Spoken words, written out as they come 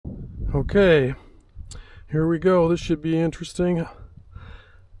Okay, here we go. This should be interesting.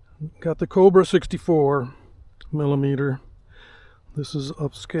 Got the Cobra 64 millimeter. This is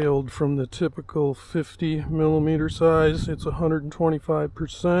upscaled from the typical 50 millimeter size. It's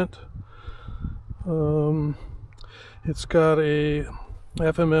 125%. It's got a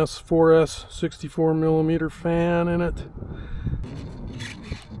FMS 4S 64 millimeter fan in it.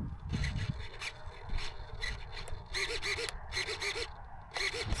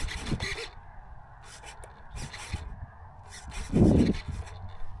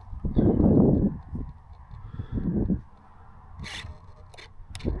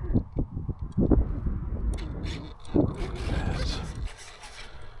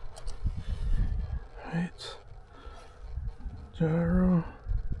 Right, gyro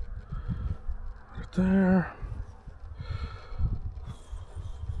right there.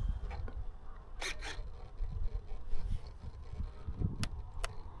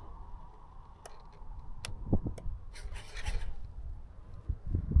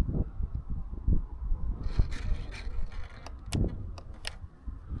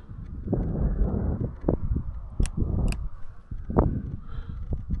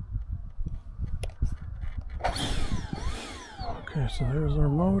 Okay, so there's our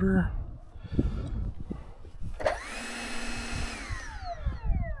motor.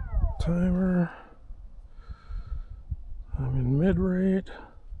 Timer. I'm in mid-rate.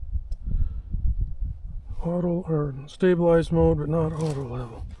 Auto or stabilized mode, but not auto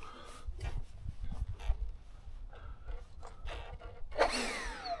level.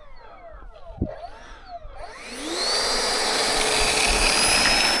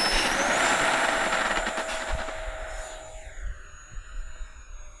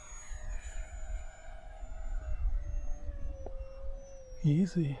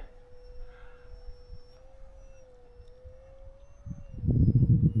 Easy.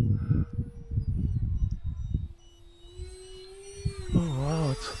 Oh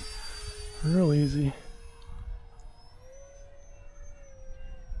wow, it's real easy.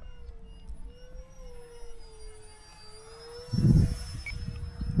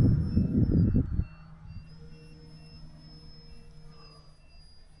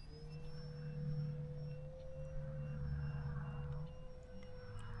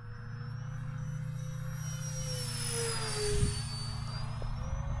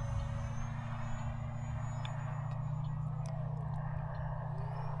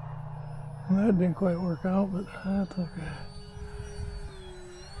 Well, that didn't quite work out, but that's okay.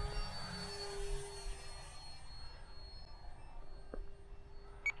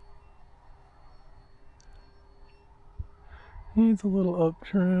 Needs a little up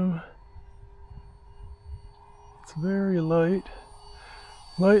trim. It's very light,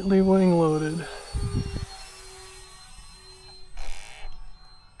 lightly wing loaded.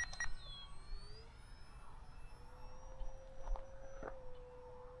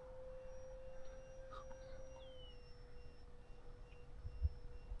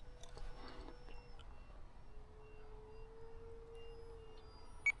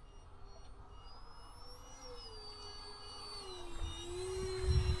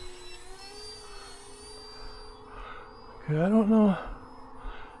 Okay, I don't know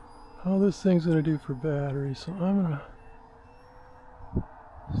how this thing's gonna do for battery, so I'm gonna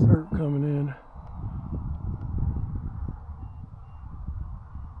start coming in.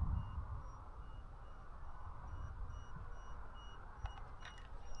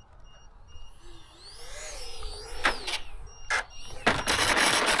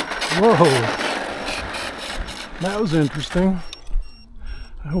 Whoa, that was interesting.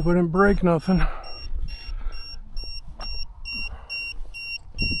 I hope I didn't break nothing.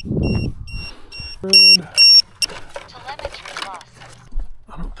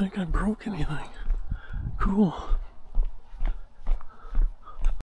 I don't think I broke anything. Cool.